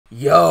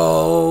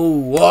Yo,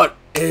 what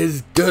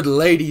is good,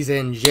 ladies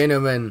and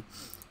gentlemen?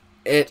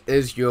 It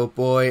is your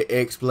boy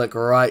Xblick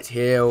right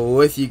here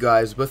with you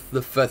guys with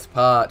the fifth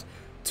part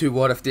to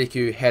What If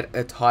Deku Had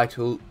a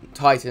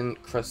Titan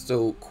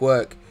Crystal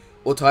Quirk,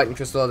 or Titan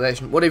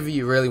Crystallization, whatever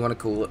you really want to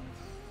call it.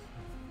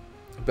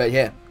 But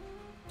yeah,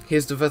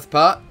 here's the fifth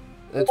part.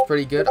 It's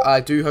pretty good.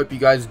 I do hope you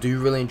guys do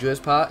really enjoy this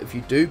part. If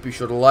you do, be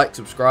sure to like,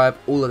 subscribe,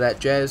 all of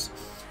that jazz.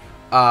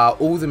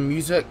 All the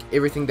music,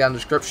 everything down the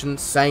description.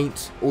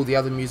 Saint, all the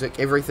other music,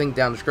 everything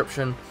down the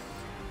description.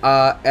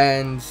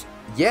 And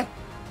yeah,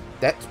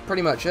 that's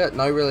pretty much it.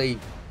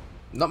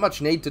 Not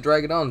much need to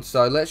drag it on.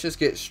 So let's just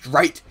get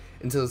straight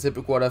into the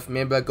epic what if.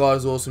 Remember, God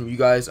is awesome. You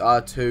guys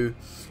are too.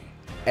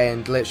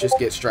 And let's just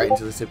get straight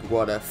into the epic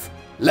what if.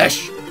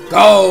 Let's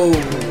go!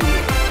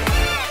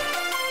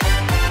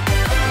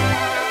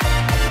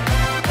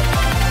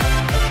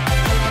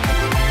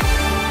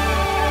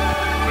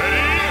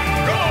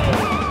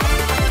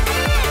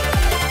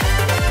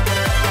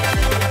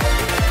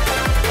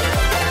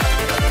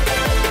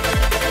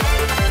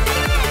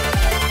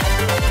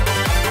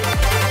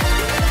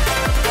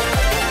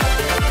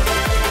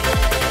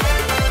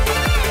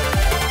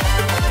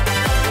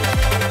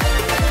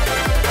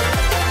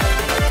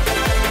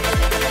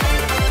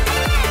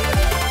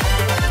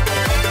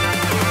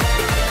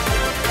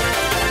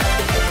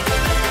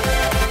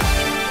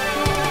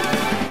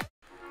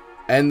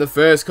 And the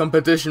first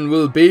competition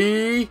will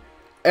be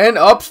an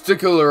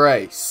obstacle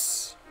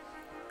race.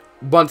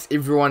 Once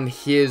everyone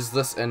hears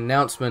this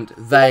announcement,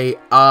 they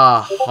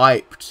are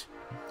hyped.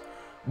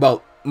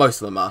 Well,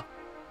 most of them are.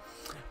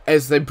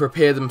 As they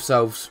prepare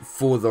themselves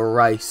for the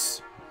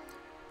race.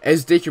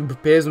 As Deku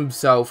prepares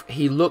himself,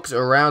 he looks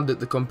around at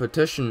the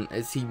competition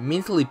as he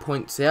mentally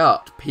points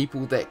out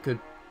people that could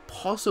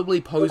possibly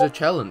pose a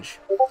challenge.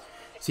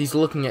 So he's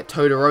looking at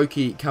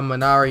Todoroki,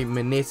 Kaminari,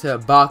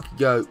 Mineta,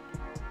 Bakugo,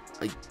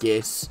 I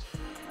guess,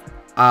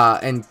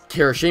 and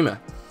Kirishima,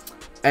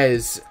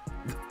 as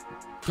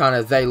kind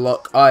of they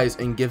lock eyes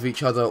and give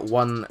each other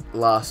one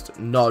last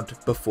nod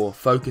before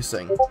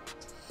focusing.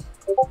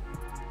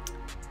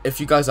 If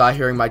you guys are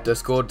hearing my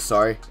Discord,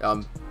 sorry,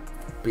 but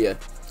yeah.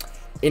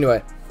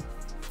 Anyway,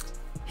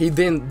 he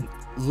then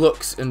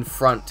looks in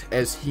front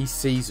as he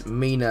sees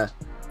Mina,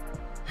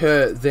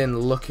 her then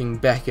looking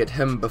back at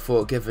him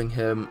before giving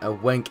him a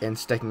wink and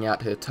sticking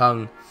out her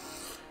tongue,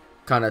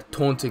 kind of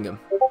taunting him.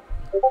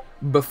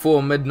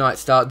 Before midnight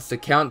starts the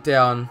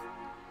countdown.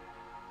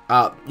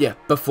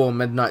 Before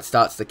midnight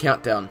starts the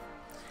countdown.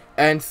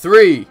 And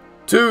 3,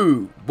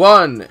 2,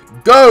 1,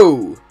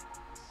 go!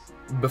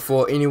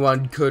 Before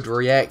anyone could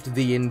react,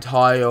 the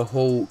entire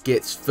hall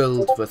gets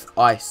filled with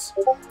ice.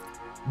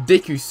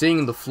 Deku,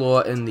 seeing the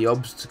floor in the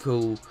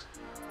obstacle,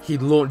 he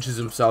launches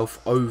himself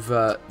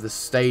over the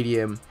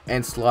stadium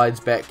and slides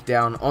back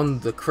down on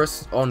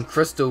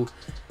Crystal,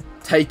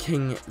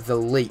 taking the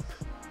lead,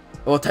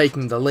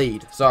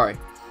 sorry.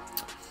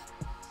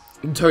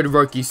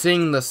 Todoroki,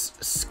 seeing this,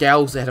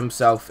 scowls at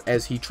himself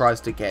as he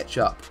tries to catch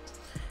up,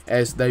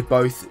 as they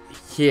both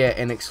hear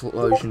an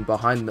explosion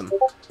behind them.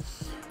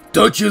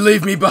 "Don't you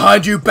leave me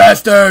behind, you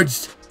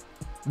bastards!"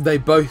 They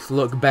both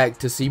look back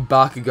to see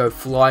Bakugo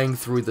flying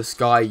through the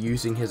sky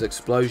using his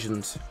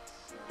explosions.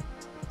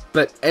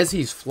 But as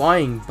he's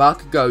flying,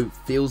 Bakugo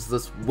feels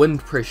this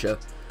wind pressure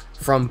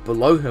from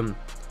below him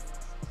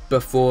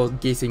before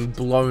getting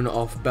blown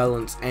off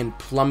balance and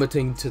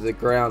plummeting to the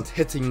ground,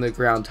 hitting the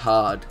ground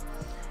hard.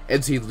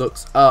 As he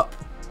looks up,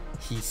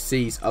 he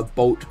sees a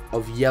bolt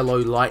of yellow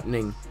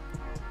lightning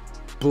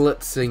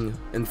blitzing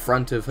in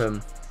front of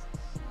him.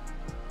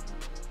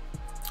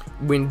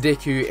 When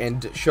Deku and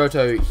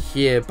Shoto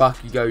hear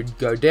Bakugo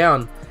go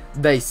down,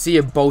 they see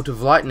a bolt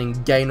of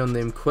lightning gain on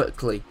them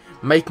quickly,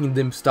 making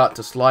them start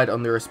to slide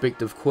on their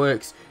respective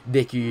quirks,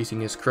 Deku using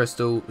his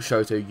crystal,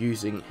 Shoto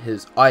using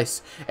his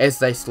ice, as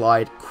they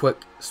slide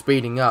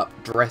speeding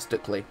up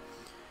drastically.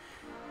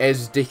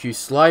 As Deku's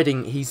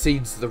sliding, he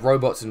sees the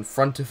robots in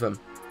front of him.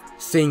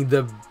 Seeing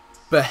the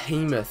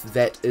behemoth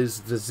that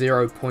is the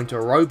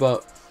zero-pointer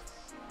robot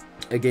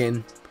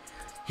again,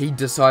 he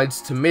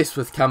decides to mess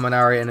with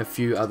Kaminari and a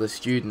few other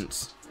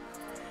students.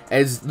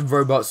 As the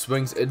robot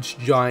swings its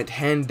giant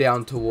hand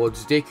down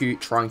towards Deku,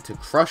 trying to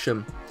crush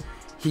him,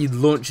 he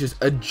launches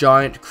a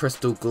giant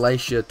crystal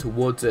glacier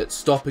towards it,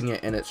 stopping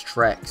it in its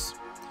tracks.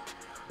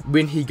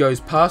 When he goes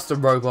past the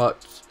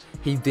robot,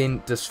 he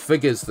then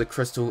disfigures the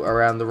crystal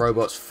around the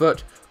robot's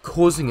foot,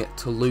 causing it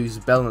to lose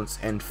balance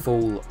and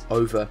fall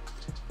over,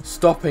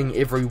 stopping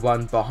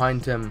everyone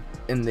behind him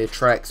in their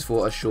tracks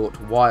for a short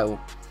while.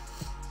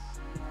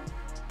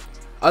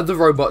 Other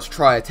robots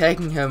try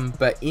attacking him,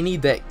 but any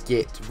that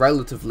get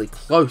relatively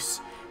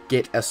close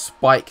get a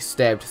spike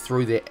stabbed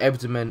through their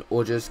abdomen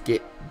or just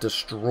get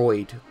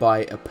destroyed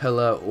by a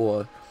pillar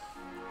or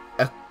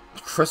a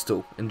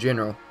crystal in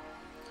general.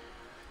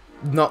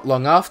 Not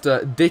long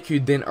after,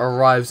 Deku then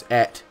arrives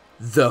at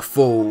the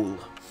Fall,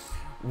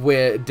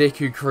 where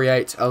Deku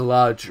creates a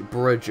large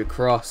bridge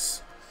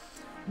across.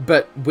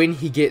 But when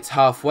he gets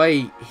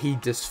halfway, he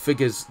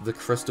disfigures the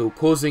crystal,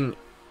 causing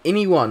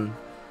anyone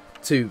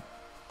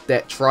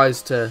that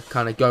tries to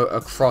kind of go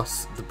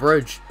across the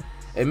bridge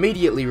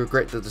immediately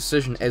regret the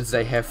decision, as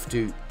they have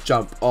to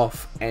jump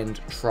off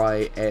and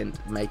try and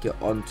make it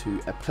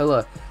onto a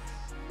pillar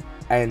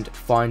and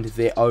find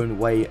their own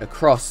way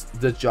across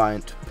the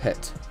giant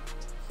pit.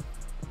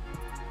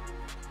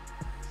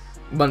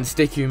 Once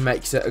Deku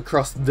makes it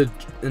across the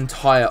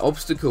entire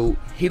obstacle,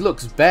 he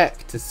looks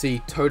back to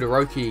see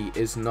Todoroki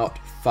is not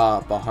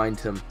far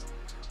behind him,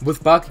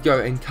 with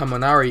Bakugo and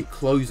Kaminari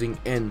closing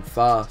in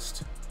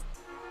fast.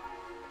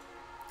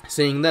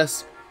 Seeing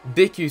this,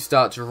 Deku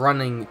starts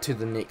running to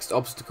the next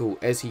obstacle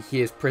as he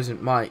hears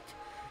Present Mike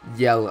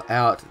yell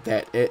out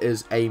that it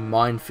is a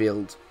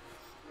minefield.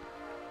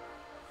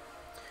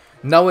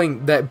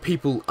 Knowing that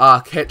people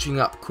are catching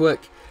up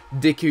quick,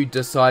 Deku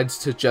decides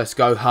to just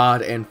go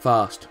hard and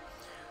fast,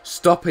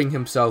 stopping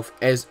himself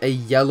as a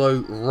yellow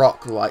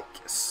rock-like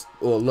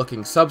or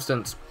looking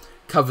substance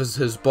covers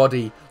his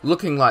body,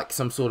 looking like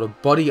some sort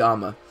of body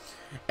armor,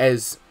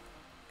 as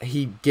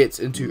he gets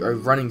into a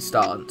running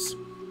stance.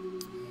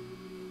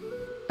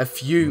 A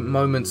few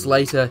moments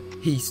later,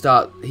 he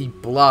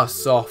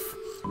blasts off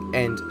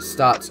and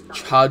starts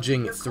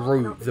charging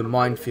through the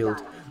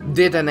minefield,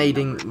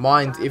 detonating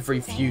mines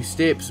every few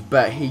steps,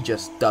 but he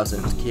just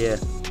doesn't care.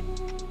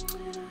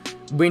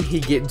 When he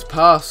gets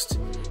past,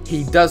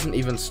 he doesn't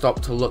even stop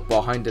to look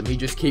behind him, he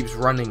just keeps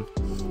running.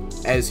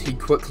 As he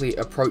quickly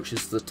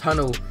approaches the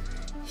tunnel,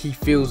 he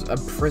feels a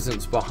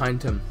presence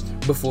behind him,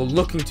 before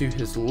looking to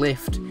his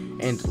left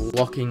and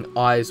locking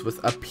eyes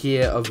with a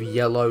pair of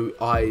yellow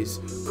eyes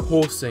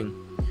coursing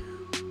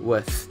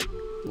with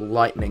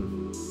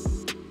lightning.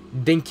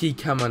 Denki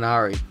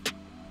Kaminari.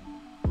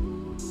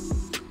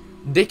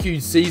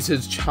 Deku sees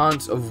his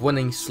chance of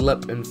winning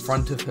slip in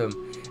front of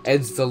him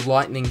as the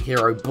lightning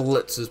hero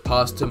blitzes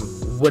past him,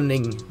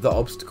 winning the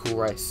obstacle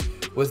race,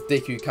 with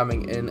Deku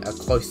coming in a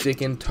close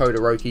second,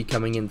 Todoroki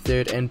coming in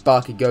third, and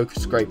Bakugo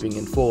scraping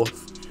in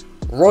fourth,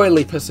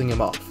 royally pissing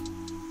him off.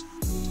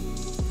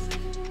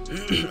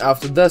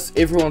 After this,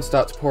 everyone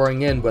starts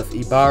pouring in, with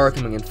Ibara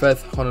coming in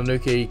 5th,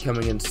 Hononuki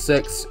coming in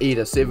 6th,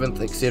 Ida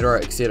 7th, etc,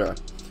 etc.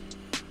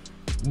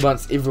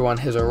 Once everyone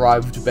has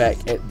arrived back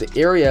at the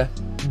area,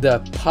 the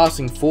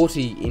passing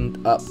 40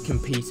 end up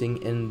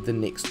competing in the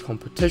next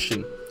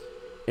competition,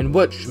 in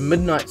which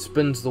Midnight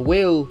spins the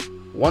wheel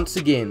once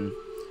again,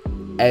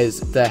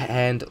 as the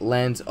hand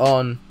lands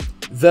on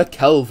the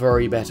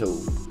Calvary Battle.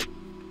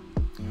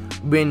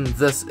 When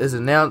this is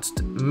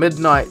announced,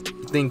 Midnight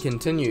then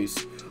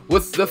continues,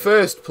 with the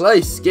first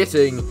place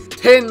getting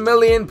 10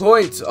 million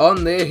points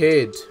on their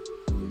head,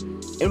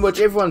 in which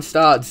everyone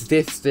starts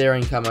death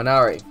staring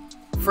Kaminari,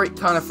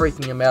 kind of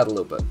freaking him out a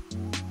little bit.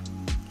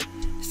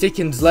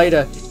 Seconds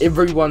later,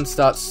 everyone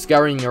starts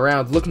scurrying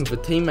around looking for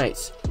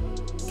teammates,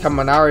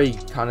 Kaminari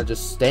kind of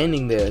just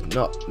standing there,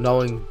 not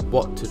knowing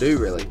what to do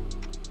really.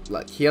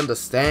 Like, he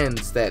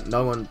understands that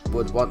no one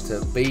would want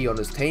to be on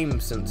his team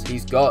since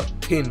he's got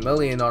 10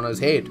 million on his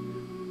head.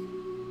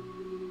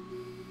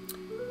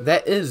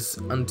 That is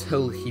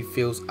until he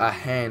feels a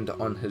hand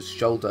on his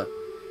shoulder.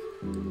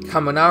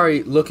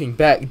 Kaminari looking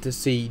back to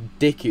see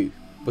Deku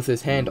with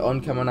his hand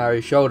on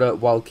Kaminari's shoulder,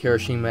 while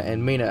Kirishima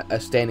and Mina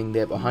are standing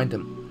there behind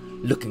him,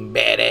 looking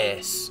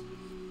badass.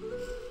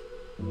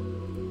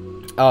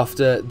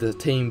 After the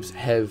teams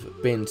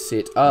have been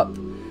set up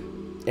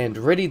and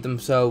readied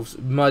themselves,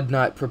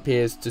 Midnight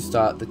prepares to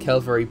start the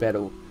Calvary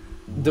Battle.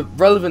 The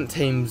relevant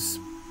teams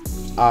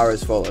are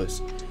as follows: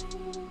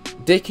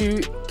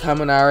 Deku,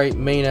 Kaminari,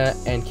 Mina,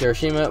 and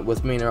Kirishima,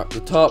 with Mina up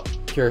the top,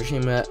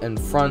 Kirishima in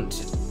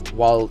front,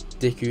 while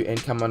Deku and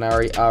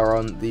Kaminari are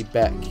on the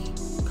back,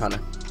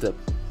 the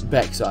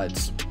back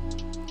sides.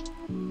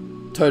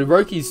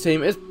 Todoroki's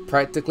team is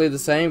practically the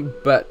same,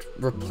 but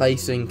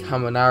replacing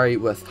Kaminari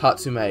with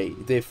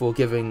Hatsume, therefore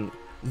giving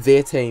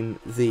their team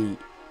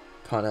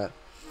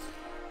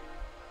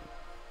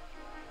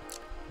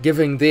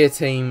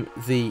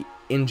the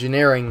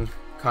engineering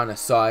kind of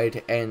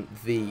side and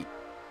the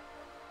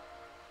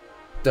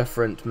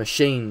different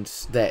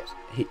machines that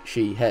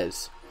she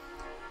has.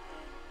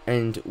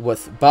 And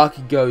with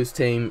Bakugo's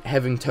team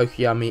having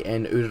Tokiyami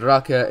and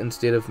Uraraka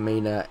instead of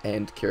Mina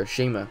and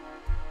Kirishima.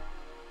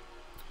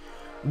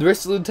 The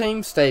rest of the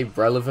team stay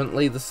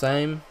relevantly the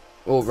same,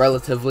 or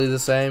relatively the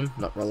same,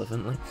 not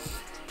relevantly,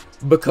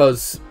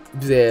 because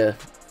they're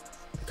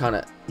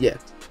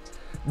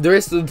the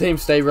rest of the team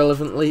stay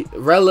relatively the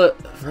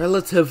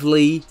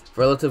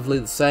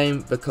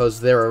same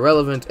because they're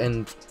irrelevant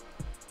and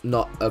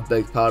not a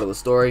big part of the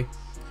story.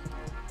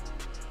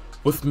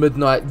 With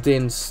Midnight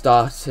then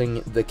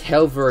starting the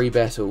Calvary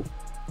Battle,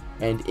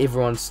 and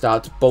everyone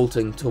starts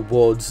bolting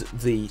towards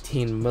the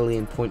 10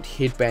 million point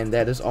headband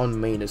that is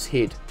on Mina's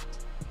head.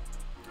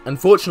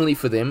 Unfortunately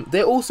for them,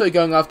 they're also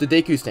going after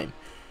Deku's team.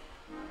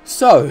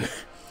 So,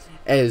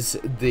 as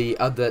the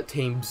other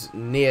teams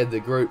near the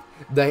group,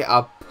 they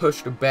are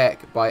pushed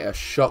back by a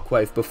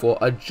shockwave before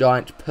a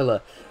giant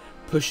pillar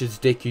pushes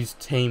Deku's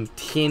team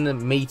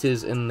 10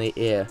 meters in the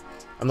air.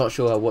 I'm not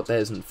sure what that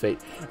is in feet.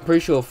 I'm pretty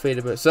sure feet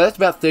about, so that's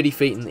about 30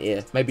 feet in the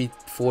air, maybe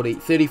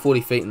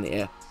 30-40 feet in the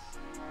air.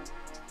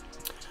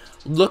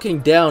 looking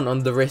down on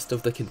the rest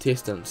of the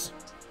contestants.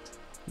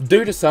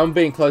 Due to some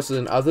being closer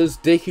than others,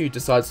 Deku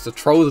decides to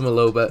troll them a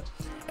little bit,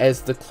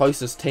 as the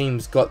closest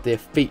teams got their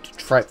feet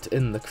trapped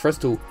in the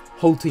crystal,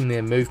 halting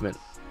their movement.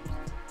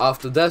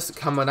 After this,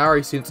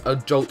 Kaminari sends a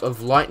jolt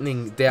of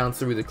lightning down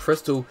through the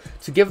crystal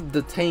to give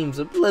the teams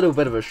a little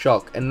bit of a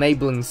shock,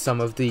 enabling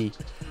some of the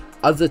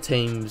other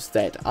teams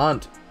that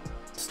aren't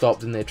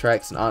stopped in their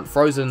tracks and aren't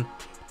frozen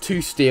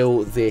to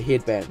steal their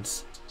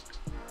headbands.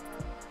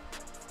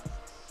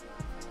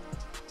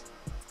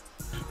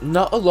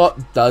 Not a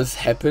lot does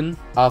happen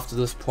after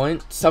this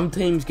point. Some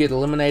teams get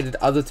eliminated,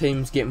 other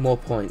teams get more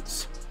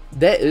points.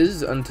 That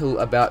is until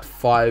about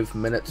 5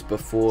 minutes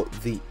before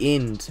the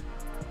end,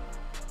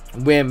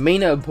 where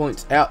Mina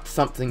points out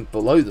something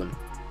below them.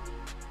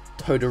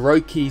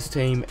 Todoroki's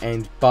team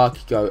and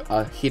Bakugo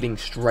are heading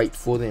straight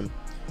for them.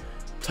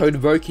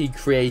 Todoroki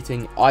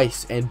creating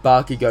ice and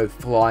Bakugo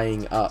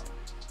flying up.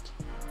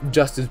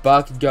 Just as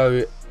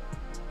Bakugo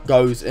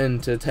goes in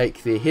to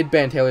take their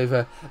headband,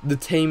 however, the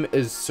team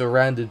is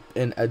surrounded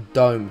in a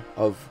dome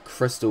of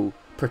crystal,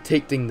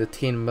 protecting the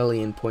 10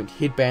 million point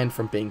headband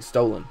from being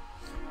stolen.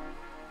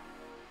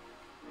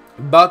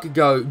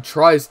 Bakugo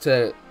tries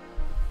to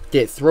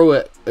get through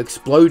it,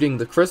 exploding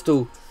the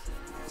crystal,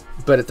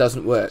 but it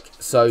doesn't work.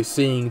 So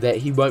seeing that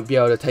he won't be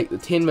able to take the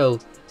 10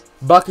 mil,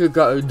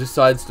 Bakugo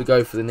decides to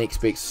go for the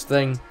next best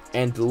thing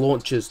and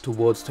launches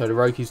towards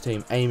Todoroki's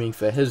team, aiming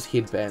for his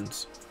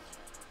headbands,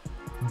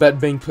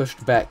 but being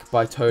pushed back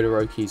by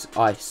Todoroki's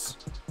ice.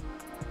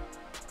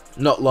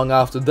 Not long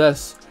after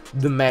this,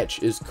 the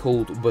match is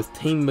called, with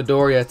Team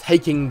Midoriya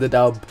taking the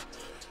dub,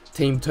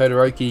 Team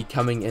Todoroki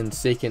coming in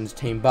second,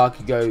 Team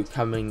Bakugo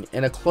coming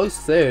in a close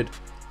third,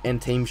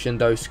 and Team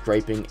Shindo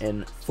scraping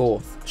in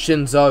fourth. Gee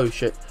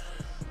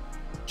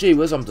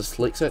whiz, I'm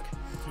dyslexic.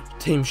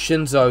 Team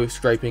Shinzo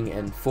scraping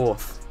in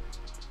fourth.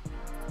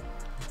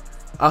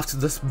 After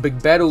this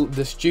big battle,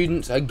 the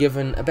students are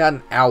given about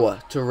an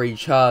hour to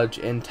recharge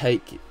and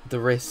take a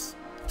rest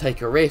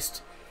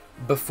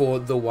before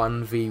the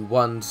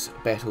 1v1s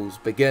battles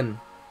begin.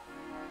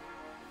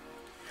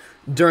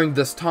 During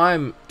this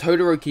time,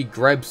 Todoroki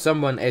grabs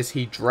someone as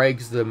he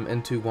drags them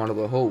into one of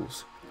the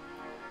halls.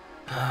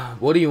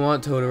 "What do you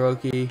want,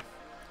 Todoroki?"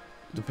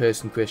 the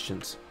person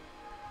questions.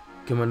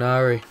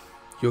 "Kaminari,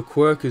 your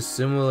quirk is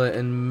similar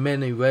in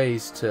many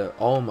ways to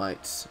All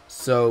Might's,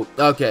 so..."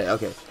 Okay,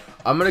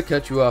 I'm gonna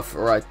cut you off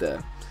right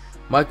there.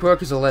 My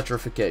quirk is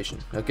electrification,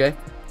 okay?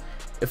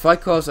 If I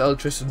cause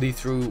electricity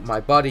through my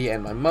body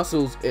and my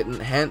muscles, it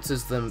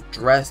enhances them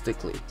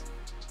drastically.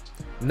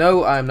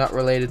 No, I am not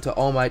related to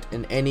All Might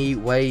in any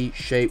way,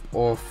 shape,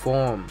 or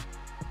form,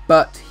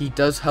 but he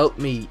does help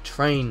me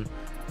train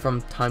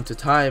from time to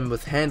time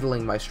with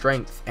handling my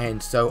strength,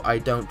 and so I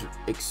don't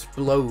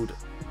explode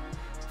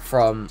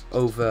from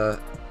over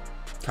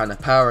kind of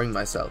powering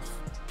myself.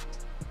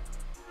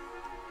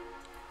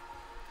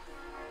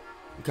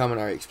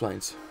 Kaminari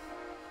explains.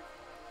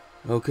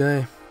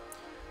 "Okay,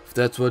 if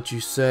that's what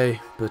you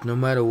say, but no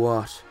matter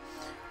what,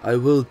 I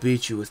will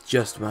beat you with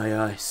just my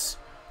ice,"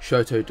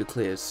 Shoto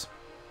declares.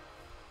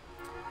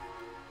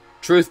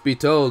 "Truth be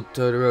told,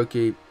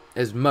 Todoroki,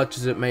 as much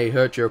as it may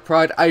hurt your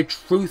pride, I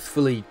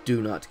truthfully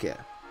do not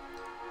care.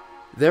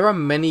 There are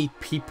many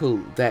people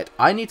that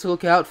I need to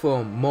look out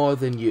for more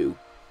than you.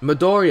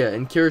 Midoriya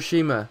and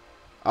Kirishima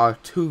are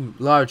two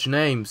large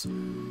names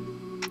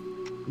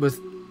with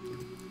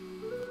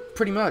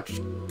pretty much...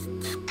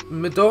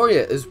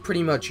 Midoriya is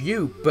pretty much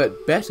you,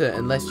 but better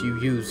unless you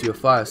use your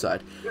fire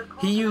side.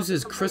 He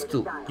uses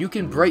crystal. You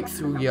can break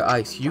through your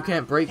ice. You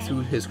can't break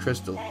through his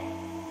crystal.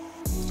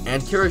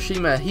 And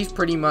Kirishima, he's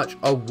pretty much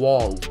a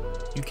wall.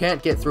 You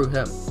can't get through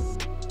him.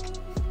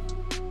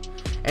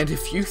 And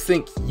if you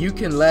think you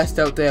can last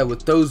out there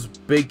with those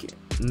big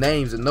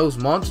names and those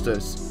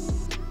monsters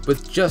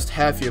with just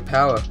half your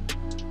power,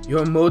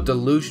 you're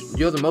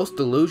the most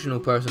delusional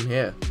person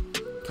here,"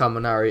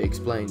 Kaminari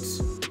explains.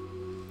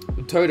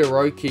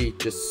 Todoroki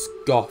just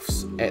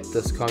scoffs at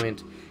this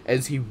comment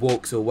as he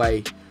walks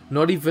away,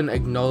 not even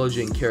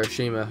acknowledging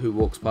Kirishima, who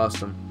walks past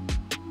him.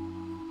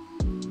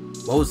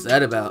 "What was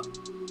that about?"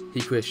 he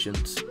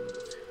questions.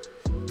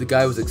 The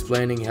guy was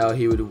explaining how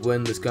he would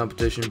win this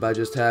competition by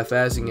just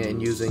half-assing it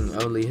and using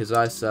only his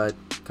eyesight,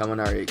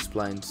 Kaminari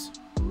explains.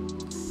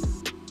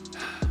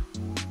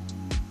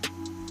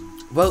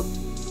 "Well,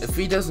 if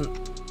he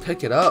doesn't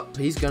pick it up,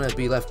 he's gonna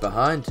be left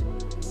behind,"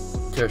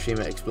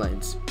 Kirishima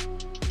explains.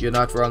 "You're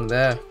not wrong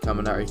there,"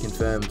 Kaminari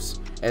confirms,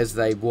 as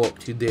they walk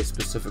to their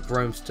specific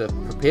rooms to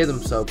prepare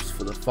themselves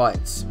for the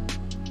fights.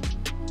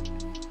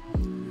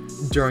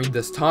 During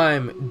this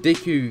time,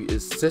 Deku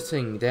is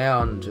sitting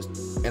down just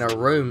in a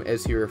room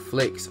as he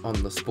reflects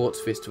on the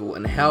sports festival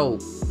and how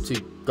to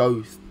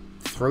go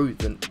through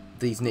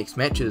these next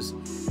matches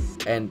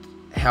and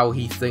how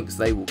he thinks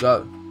they will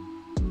go.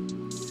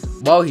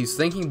 While he's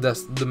thinking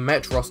this, the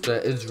match roster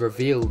is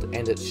revealed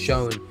and it's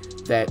shown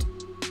that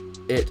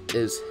it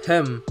is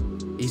him,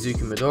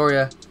 Izuku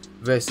Midoriya,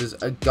 versus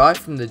a guy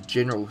from the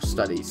general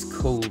studies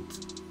called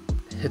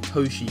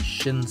Hitoshi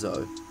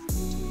Shinzo.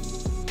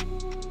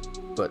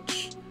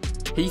 Which,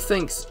 He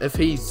thinks if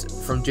he's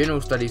from general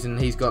studies and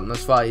he's gotten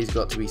this far, he's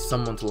got to be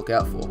someone to look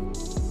out for.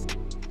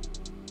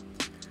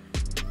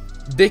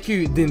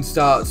 Deku then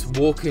starts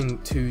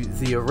walking to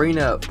the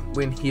arena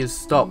when he is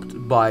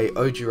stopped by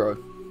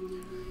Ojiro.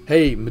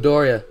 Hey,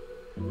 Midoriya.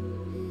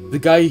 The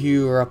guy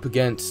you were up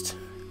against,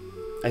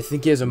 I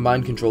think he has a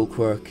mind control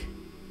quirk.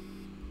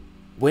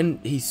 When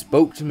he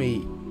spoke to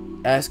me,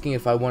 asking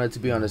if I wanted to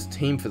be on his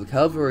team for the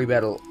cavalry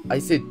battle, I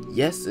said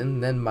yes,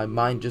 and then my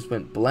mind just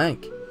went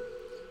blank.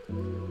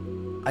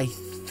 I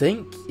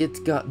think it's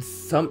got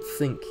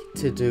something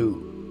to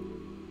do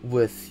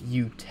with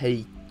you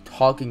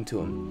talking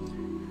to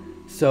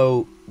him.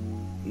 So,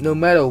 no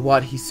matter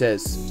what he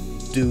says,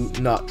 do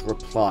not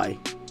reply.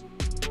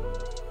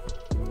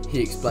 He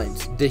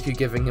explains, Deku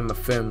giving him a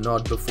firm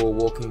nod before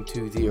walking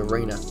to the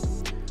arena.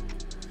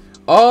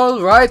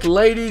 Alright,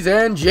 ladies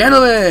and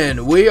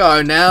gentlemen, we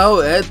are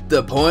now at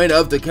the point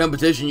of the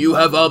competition you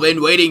have all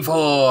been waiting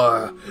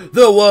for.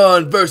 The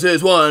 1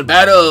 versus 1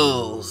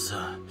 battles.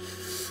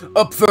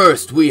 Up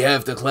first, we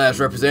have the class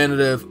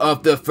representative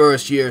of the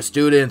first year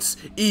students,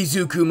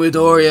 Izuku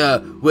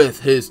Midoriya,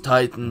 with his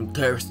Titan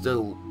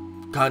Crystal,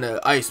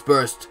 ice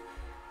burst,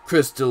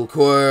 crystal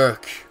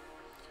quirk.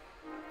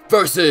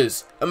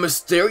 Versus a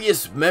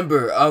mysterious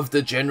member of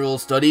the general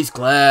studies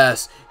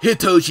class,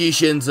 Hitoshi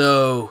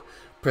Shinzo.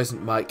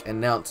 Present Mike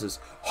announces,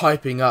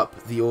 hyping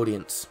up the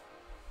audience.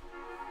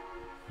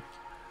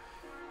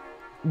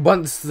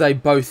 Once they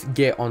both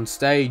get on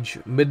stage,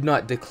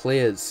 Midnight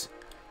declares,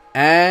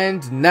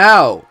 and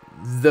now,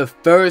 the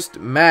first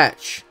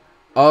match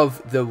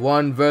of the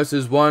 1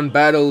 versus 1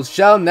 battles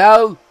shall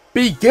now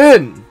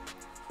begin!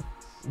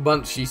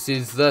 Once she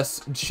says this,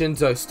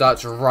 Shinzo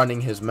starts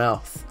running his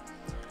mouth.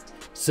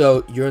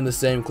 So, you're in the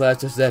same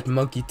class as that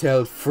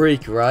monkey-tailed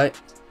freak, right?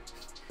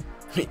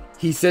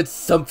 He said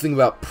something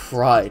about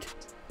pride,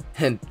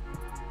 and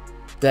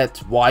that's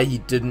why he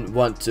didn't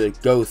want to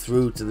go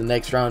through to the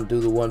next round and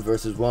do the 1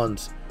 versus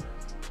 1s.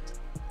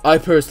 I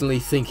personally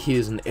think he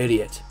is an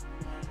idiot.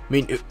 I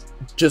mean,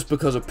 just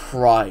because of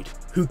pride,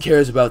 who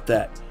cares about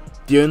that?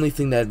 The only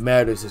thing that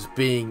matters is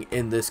being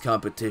in this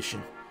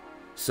competition.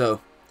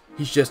 So,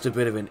 he's just a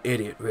bit of an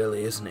idiot,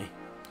 really, isn't he?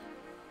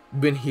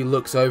 When he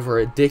looks over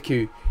at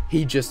Deku,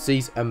 he just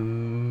sees a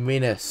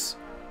menace.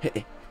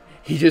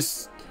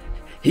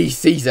 He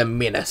sees a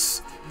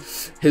menace.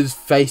 His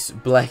face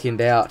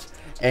blackened out,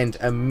 and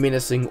a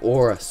menacing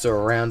aura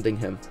surrounding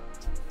him.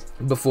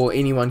 Before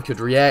anyone could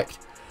react,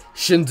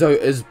 Shinzo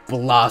is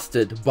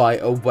blasted by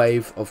a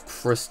wave of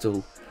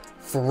crystal,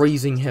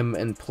 freezing him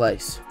in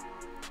place.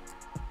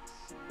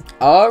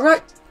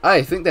 Alright,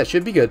 I think that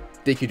should be good,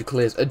 Deku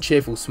declares, a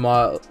cheerful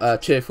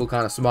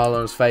kind of smile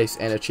on his face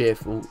and a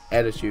cheerful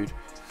attitude.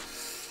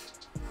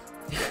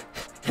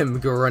 Him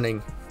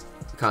grinning,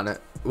 kind of,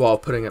 while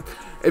putting it.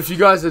 If you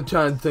guys are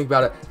trying to think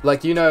about it,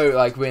 like, you know,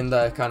 like when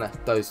the kind of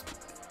those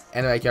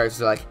anime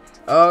characters are like,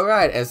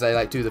 alright, as they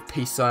like do the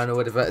peace sign or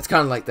whatever, it's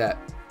kind of like that,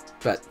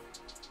 but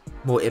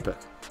more epic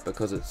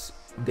because it's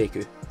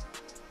Deku.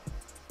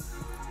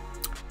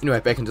 Anyway,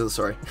 back into the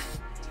story.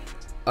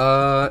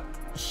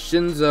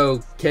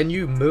 Shinzo, can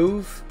you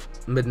move?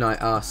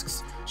 Midnight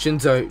asks.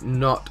 Shinzo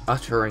not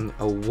uttering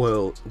a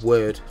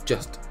word,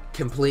 just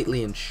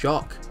completely in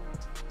shock.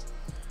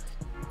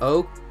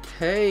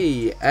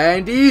 Okay,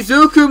 and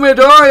Izuku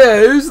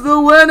Midoriya, who's the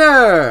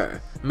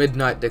winner?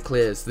 Midnight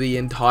declares, the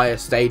entire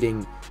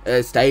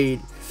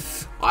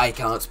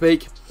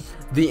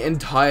the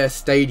entire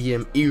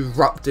stadium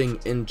erupting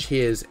in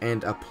cheers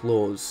and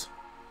applause.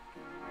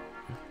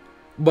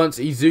 Once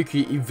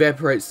Izuku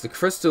evaporates the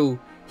crystal,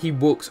 he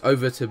walks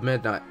over to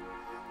Midnight.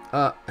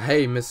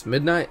 Hey Miss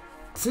Midnight,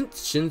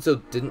 since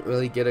Shinzo didn't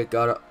really get a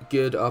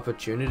good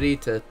opportunity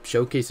to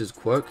showcase his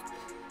quirk,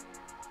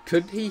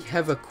 could he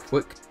have a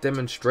quick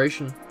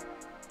demonstration?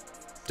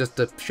 Just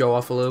to show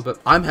off a little bit.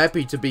 I'm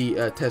happy to be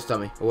a test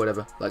dummy or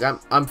whatever. Like,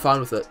 I'm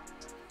fine with it.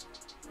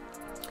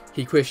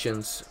 He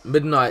questions,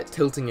 Midnight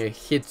tilting her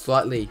head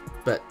slightly,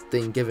 but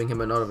then giving him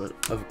a nod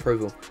of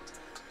approval.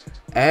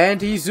 And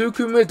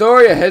Izuku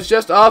Midoriya has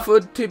just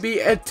offered to be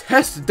a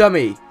test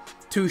dummy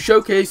to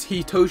showcase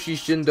Hitoshi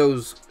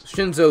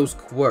Shinzo's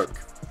quirk.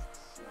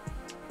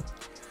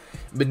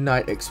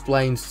 Midnight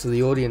explains to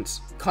the audience,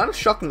 kind of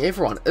shocking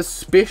everyone,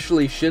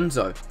 especially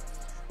Shinzo,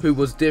 who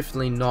was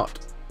definitely not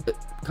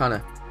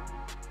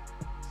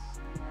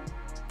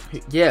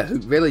who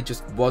really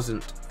just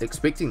wasn't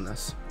expecting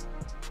this.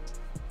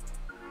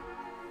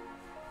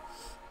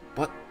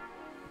 What?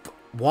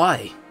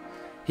 Why?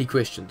 He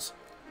questions.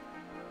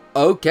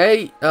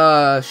 Okay,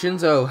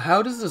 Shinzo,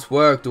 how does this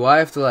work? Do I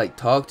have to, like,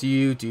 talk to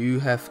you? Do you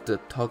have to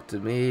talk to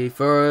me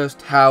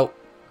first? How?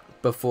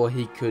 Before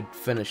he could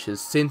finish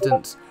his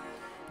sentence,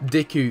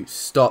 Deku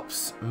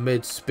stops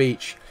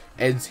mid-speech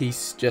as he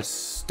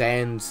just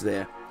stands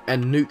there, a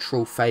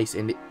neutral face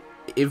and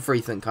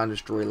everything kind of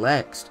just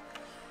relaxed.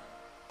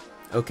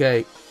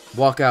 Okay,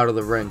 walk out of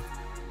the ring.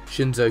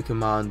 Shinzo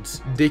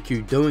commands,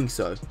 Deku doing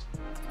so.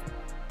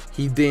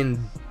 He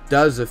then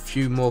does a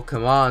few more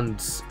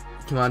commands,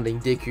 commanding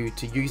Deku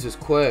to use his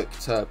quirk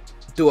to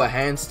do a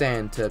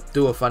handstand, to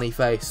do a funny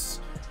face,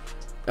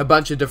 a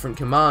bunch of different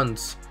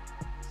commands,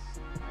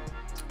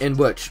 in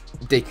which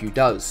Deku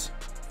does.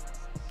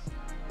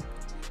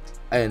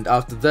 And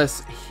after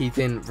this, he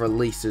then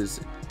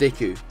releases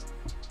Deku.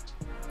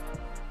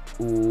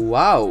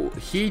 Wow,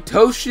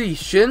 Hitoshi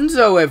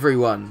Shinzo,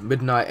 everyone,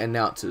 Midnight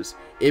announces,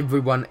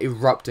 everyone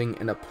erupting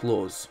in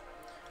applause,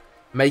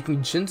 making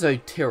Shinzo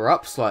tear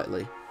up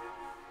slightly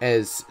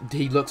as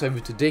he looks over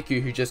to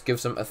Deku, who just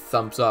gives him a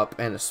thumbs up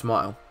and a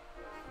smile.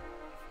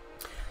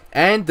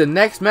 And the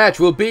next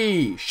match will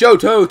be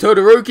Shoto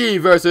Todoroki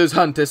versus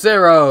Hunter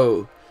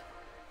Zero.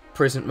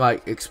 Present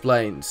Mike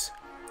explains.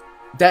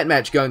 That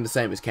match going the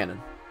same as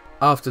canon.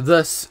 After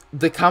this,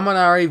 the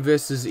Kaminari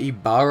versus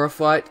Ibara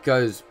fight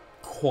goes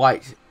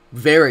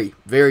very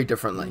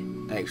differently.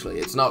 Actually,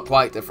 it's not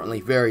quite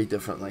differently, very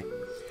differently.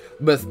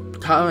 With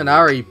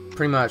Kaminari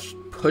pretty much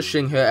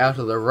pushing her out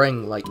of the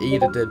ring like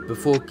Ida did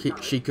before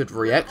she could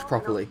react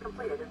properly.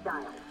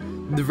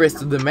 The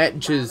rest of the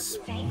matches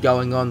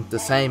going on the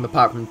same,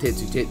 apart from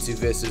Tetsu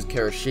versus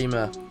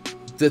Kirishima,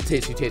 the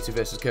Tetsu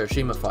versus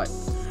Kirishima fight,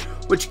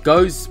 which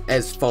goes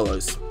as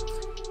follows.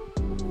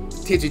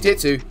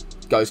 Tetsu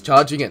goes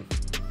charging in,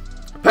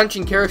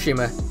 punching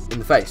Kirishima in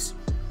the face,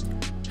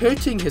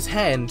 hurting his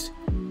hand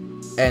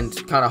and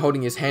kind of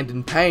holding his hand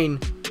in pain,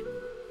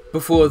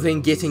 before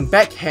then getting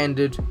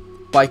backhanded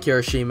by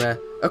Kirishima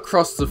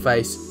across the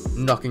face,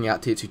 knocking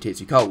out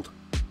Tetsu cold,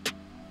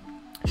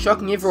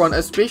 shocking everyone,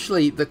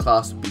 especially the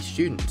Class B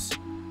students.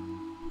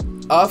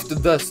 After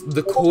this,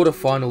 the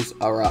quarterfinals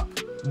are up,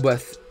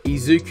 with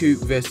Izuku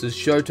versus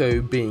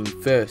Shoto being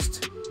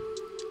first.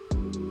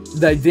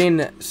 They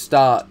then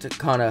start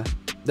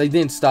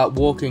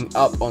walking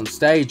up on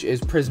stage as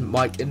Present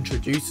Mike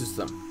introduces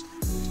them.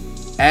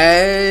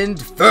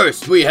 And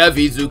first we have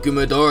Izuku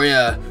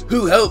Midoriya,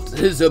 who helped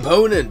his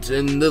opponent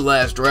in the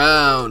last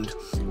round.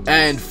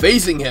 And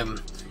facing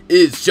him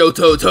is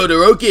Shoto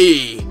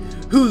Todoroki,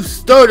 who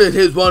started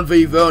his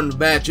 1v1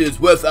 matches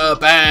with a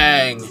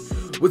bang,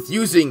 with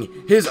using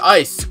his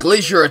Ice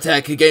Glacier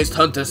attack against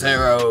Hunter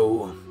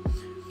Zero.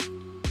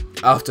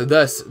 After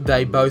this,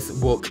 they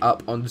both walk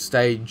up on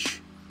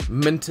stage.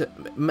 Midnight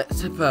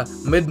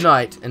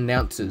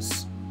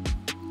announces.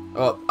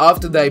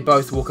 After they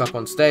both walk up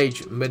on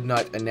stage,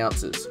 Midnight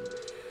announces,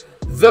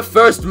 the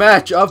first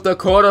match of the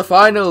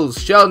quarterfinals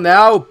shall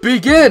now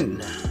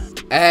begin.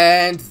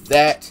 And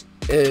that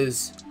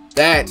is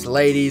that,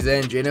 ladies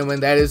and gentlemen.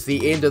 That is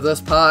the end of this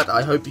part.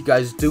 I hope you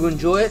guys do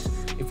enjoy it.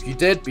 If you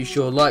did, be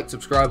sure to like,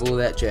 subscribe, all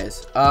that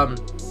jazz.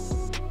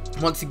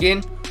 Once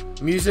again,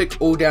 music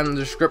all down in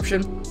the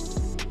description,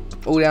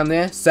 all down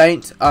there.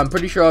 Saint, I'm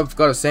pretty sure I've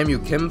got a Samuel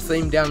Kim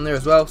theme down there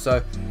as well,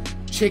 so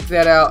check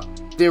that out.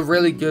 They're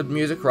really good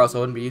music, or else I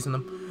wouldn't be using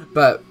them.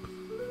 But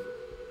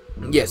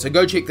yeah, so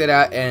go check that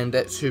out, and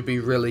that should be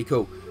really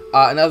cool.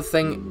 Another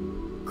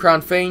thing,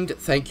 Crown Fiend,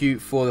 thank you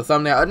for the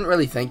thumbnail. I didn't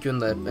really thank you in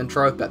the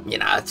intro, but you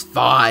know, it's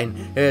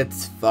fine.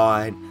 It's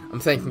fine. I'm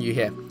thanking you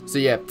here. So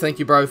yeah, thank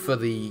you, bro, for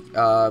the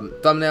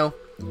thumbnail.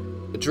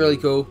 It's really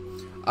cool.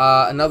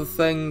 Another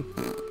thing,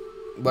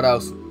 what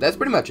else? That's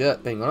pretty much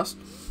it, being honest.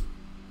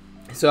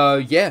 So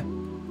yeah,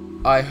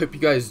 I hope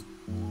you guys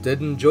did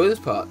enjoy this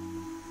part.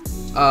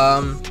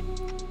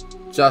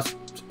 Just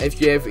if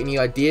you have any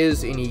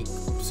ideas, any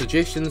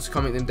suggestions,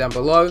 comment them down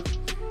below.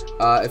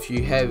 If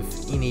you have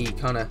any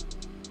kind of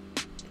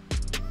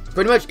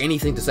pretty much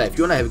anything to say, if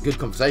you want to have a good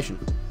conversation,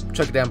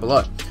 chuck it down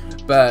below.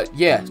 But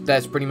yeah,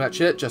 that's pretty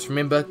much it. Just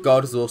remember,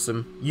 God is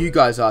awesome, you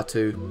guys are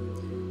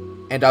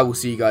too, and I will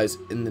see you guys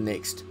in the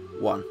next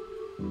one.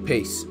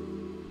 Peace.